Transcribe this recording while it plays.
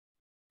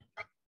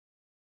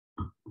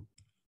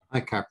Hi,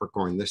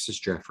 Capricorn. This is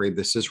Jeffrey.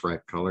 This is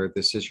Ripecolor.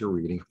 This is your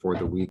reading for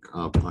the week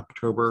of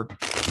October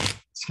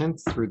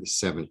 10th through the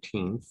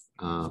 17th.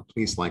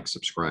 Please like,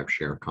 subscribe,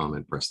 share,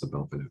 comment, press the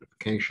bell for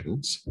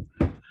notifications.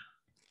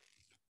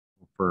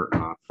 For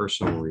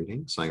personal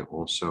readings, I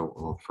also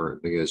offer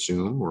via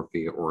Zoom or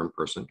in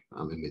person.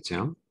 I'm in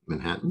Midtown,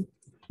 Manhattan.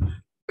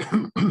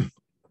 Took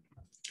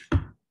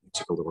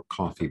a little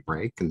coffee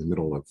break in the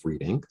middle of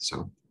reading,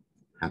 so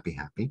happy.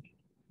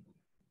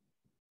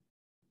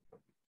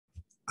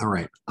 All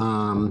right.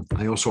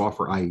 I also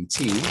offer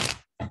IET,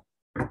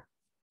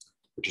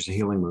 which is a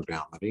healing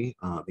modality.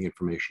 The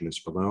information is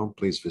below.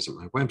 Please visit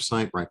my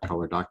website,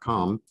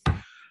 ripecolor.com,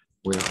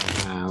 where I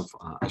have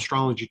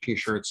astrology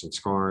t-shirts and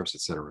scarves,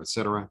 etc.,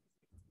 etc.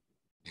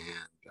 And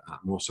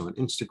I'm also on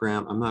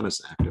Instagram. I'm not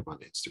as active on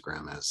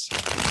Instagram as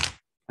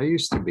I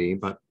used to be,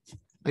 but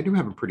I do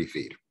have a pretty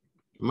feed,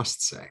 I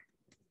must say.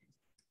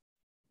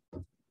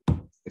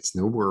 It's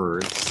no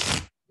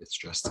words, it's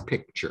just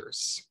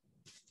pictures.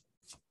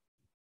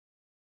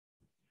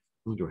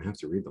 Oh, do I have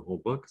to read the whole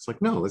book? It's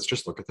like, no, let's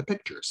just look at the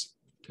pictures.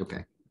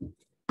 Okay.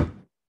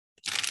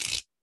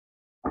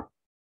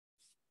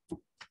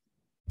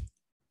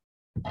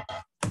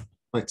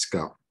 Let's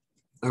go.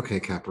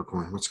 Okay,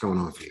 Capricorn, what's going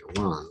on for you?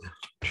 1,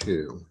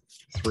 2,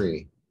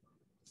 3.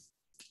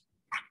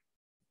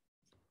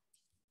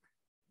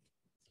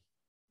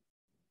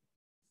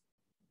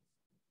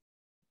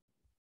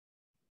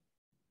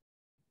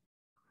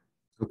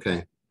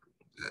 Okay.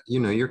 You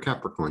know, you're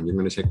Capricorn. You're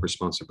going to take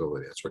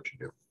responsibility. That's what you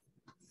do.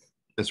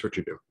 That's what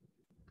you do.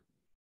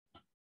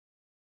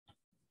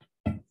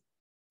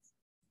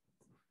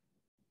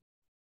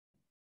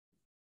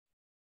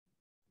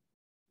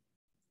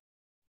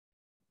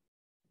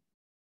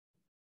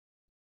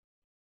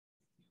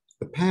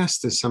 The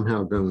past is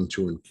somehow going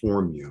to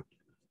inform you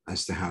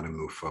as to how to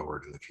move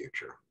forward in the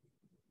future.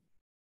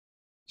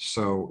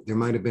 So there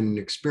might have been an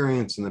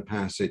experience in the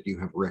past that you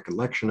have a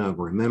recollection of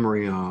or a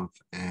memory of,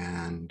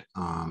 and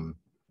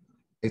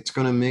it's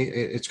going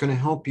to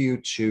help you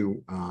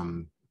to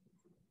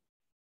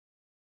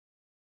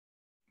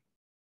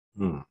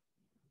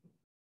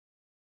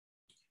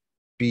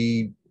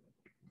be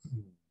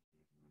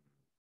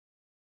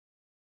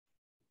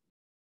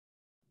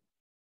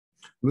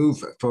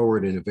move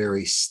forward in a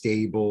very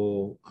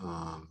stable,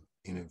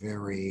 in a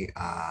very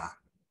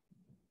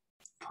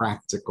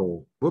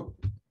practical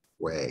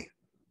way.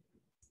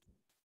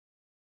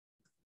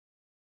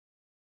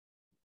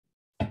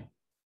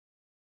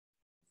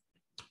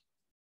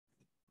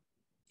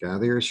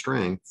 Gather your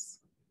strength.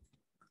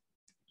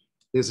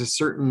 There's a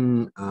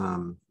certain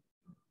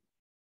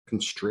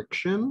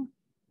constriction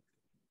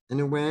in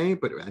a way,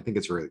 but I think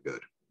it's really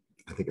good.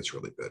 I think it's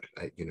really good.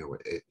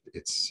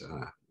 It's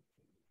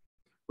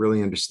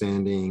really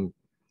understanding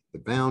the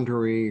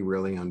boundary,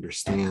 really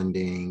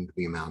understanding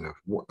the amount of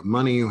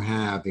money you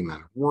have, the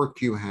amount of work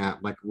you have,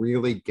 like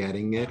really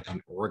getting it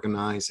and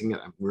organizing it.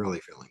 I'm really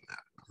feeling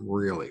that. I'm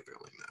really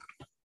feeling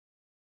that.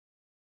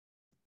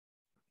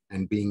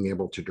 And being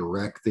able to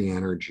direct the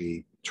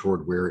energy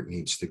toward where it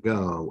needs to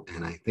go.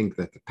 And I think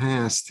that the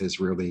past has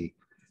really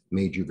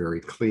made you very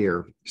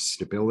clear.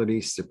 Stability,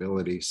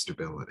 stability,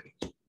 stability.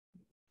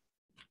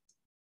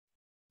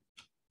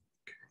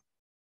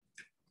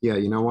 Yeah,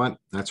 you know what?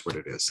 That's what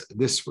it is.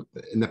 This,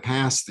 in the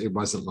past, it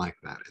wasn't like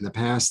that. In the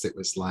past, it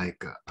was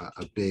like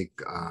a big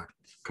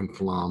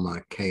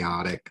conflama,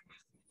 chaotic.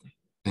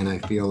 And I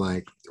feel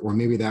like, or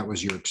maybe that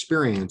was your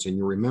experience and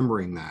you're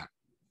remembering that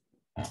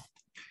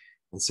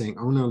and saying,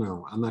 oh,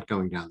 no, I'm not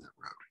going down that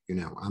road. You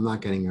know, I'm not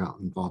getting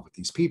involved with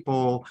these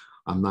people.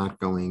 I'm not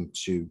going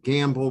to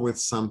gamble with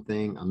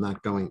something. I'm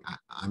not going,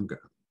 I'm going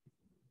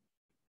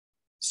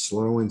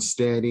slow and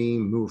steady,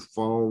 move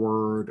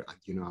forward,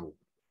 you know,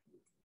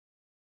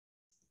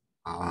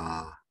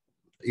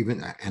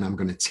 and I'm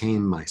going to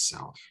tame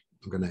myself.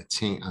 I'm going to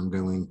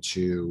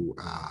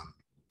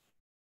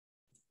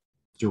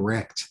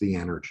direct the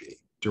energy,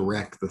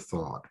 direct the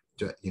thought,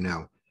 you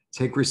know,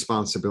 take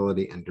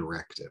responsibility and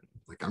direct it.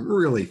 Like, I'm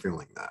really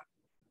feeling that.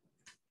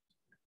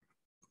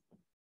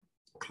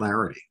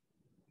 Clarity.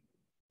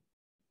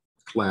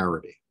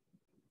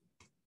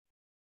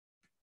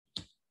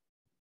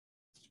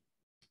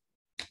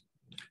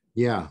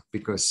 Yeah,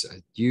 because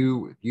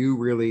you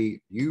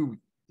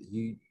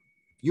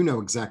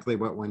know exactly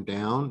what went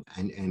down,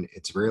 and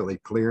it's really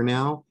clear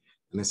now.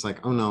 And it's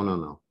like, oh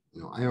no,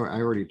 I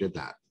already did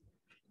that.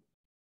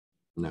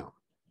 No.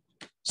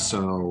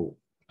 So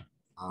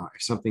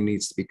if something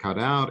needs to be cut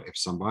out, if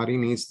somebody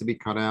needs to be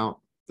cut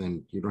out,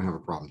 then you don't have a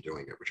problem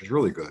doing it, which is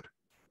really good.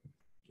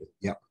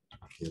 Yep.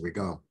 Here we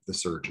go. The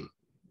surgeon,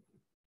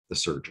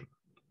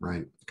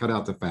 right? Cut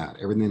out the fat.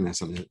 Everything that's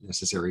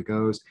unnecessary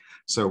goes.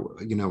 So,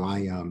 you know,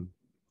 I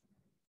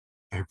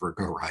have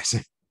Virgo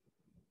rising.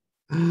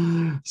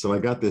 So I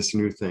got this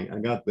new thing. I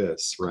got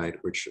this, right?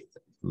 Which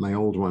my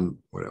old one,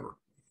 whatever.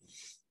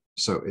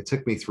 So it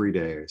took me 3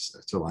 days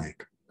to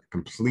like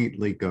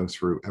completely go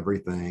through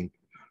everything.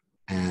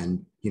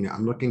 And, you know,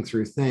 I'm looking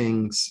through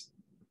things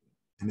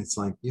and it's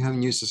like, you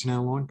haven't used this in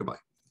how long? Goodbye.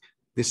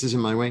 This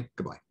isn't my way.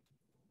 Goodbye.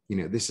 You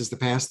know, this is the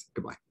past.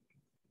 Goodbye.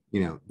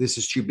 You know, this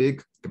is too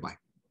big. Goodbye.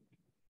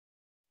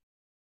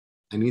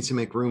 I need to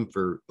make room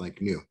for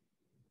like new.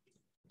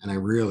 And I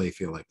really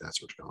feel like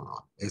that's what's going on.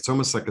 It's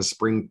almost like a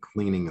spring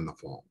cleaning in the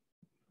fall,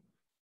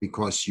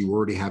 because you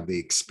already have the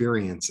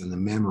experience and the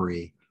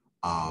memory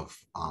of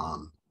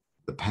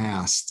the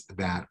past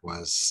that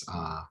was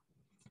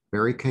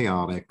very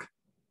chaotic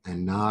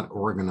and not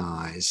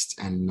organized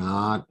and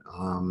not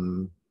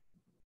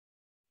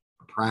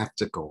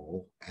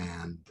practical.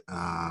 And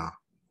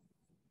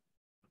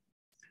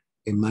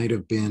it might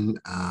have been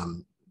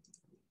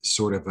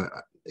sort of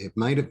it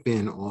might have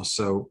been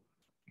also,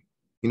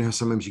 you know,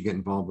 sometimes you get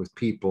involved with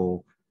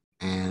people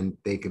and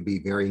they could be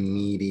very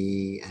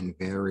needy and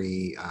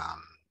very,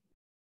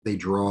 they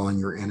draw on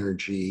your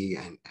energy,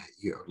 and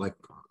you know, like,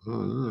 oh,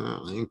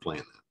 no, I ain't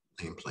playing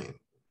that. I ain't playing.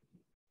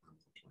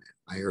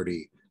 I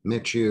already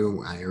met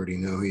you. I already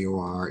know who you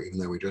are, even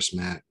though we just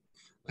met.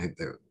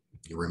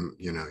 You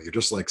know, you're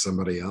just like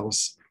somebody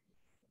else.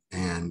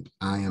 And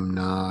I am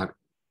not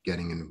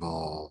getting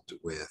involved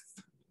with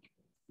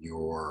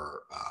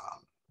your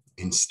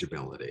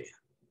instability.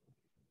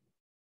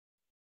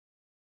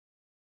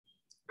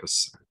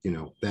 Because, you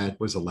know, that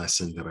was a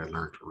lesson that I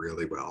learned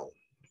really well.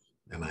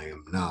 And I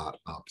am not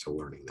up to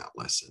learning that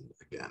lesson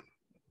again.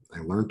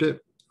 I learned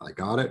it. I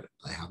got it.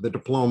 I have the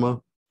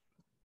diploma.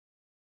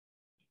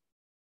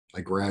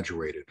 I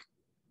graduated.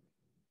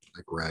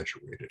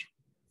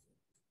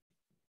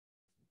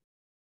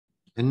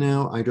 And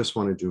now I just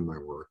want to do my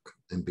work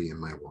and be in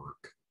my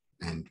work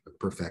and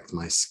perfect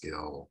my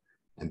skill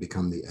and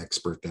become the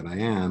expert that I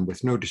am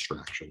with no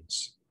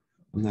distractions.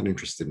 I'm not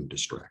interested in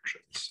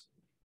distractions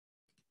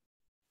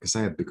because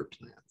I have bigger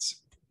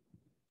plans.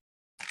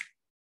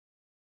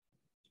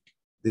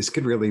 This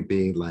could really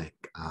be like,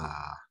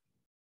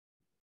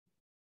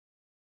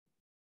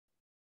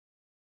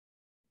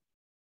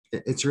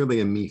 it's really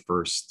a me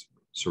first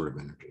sort of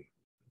energy,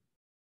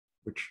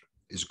 which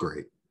is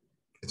great.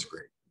 It's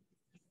great.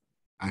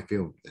 I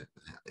feel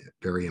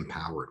very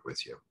empowered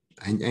with you.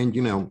 And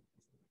you know,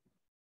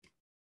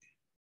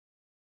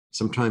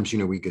 sometimes, you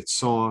know, we get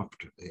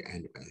soft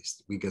and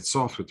we get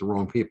soft with the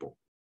wrong people,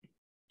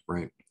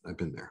 right? I've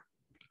been there.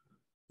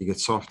 You get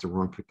soft with the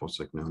wrong people. It's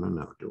like, no,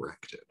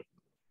 direct it.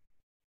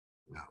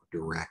 No,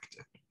 direct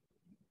it,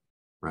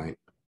 right?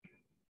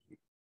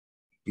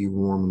 Be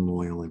warm and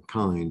loyal and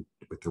kind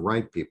with the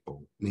right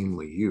people,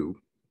 namely you.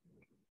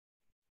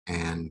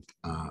 And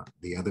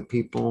the other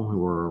people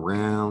who are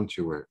around,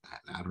 who are,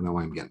 I don't know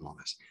why I'm getting all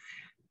this,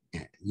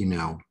 you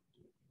know,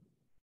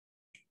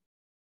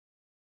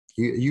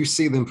 you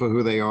see them for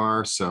who they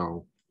are,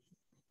 so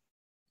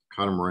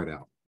cut them right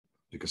out,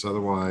 because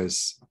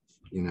otherwise,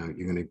 you know,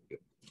 you're going to,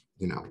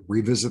 you know,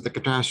 revisit the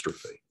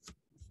catastrophe.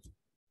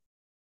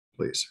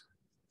 Please.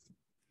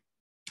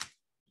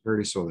 I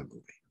already saw that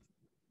movie.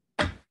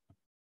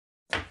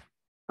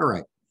 All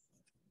right.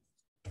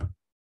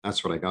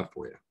 That's what I got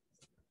for you.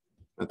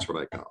 That's what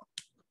I got.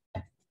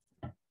 I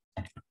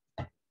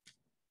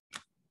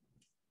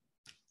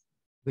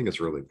think it's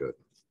really good.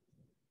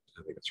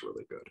 I think it's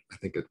really good. I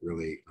think it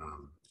really,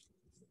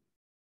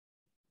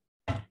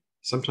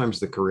 sometimes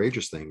the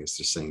courageous thing is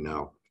to say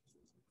no.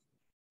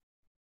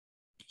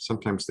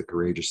 Sometimes the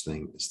courageous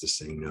thing is to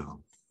say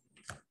no.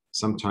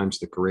 Sometimes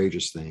the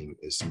courageous thing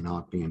is to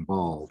not be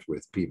involved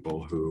with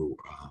people who,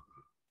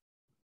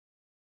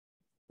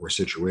 or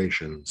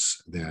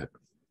situations that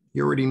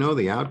you already know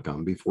the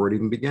outcome before it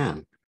even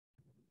began.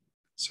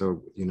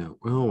 So, you know,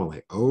 oh, well,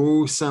 I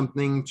owe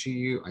something to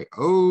you. I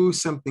owe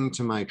something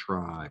to my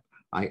tribe.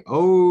 I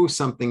owe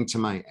something to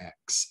my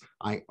ex.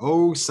 I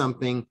owe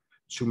something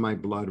to my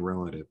blood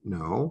relative.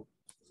 No,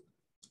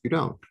 you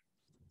don't.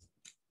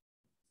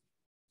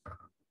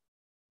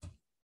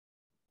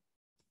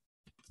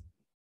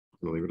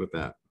 I'll leave it at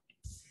that.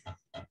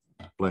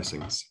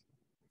 Blessings.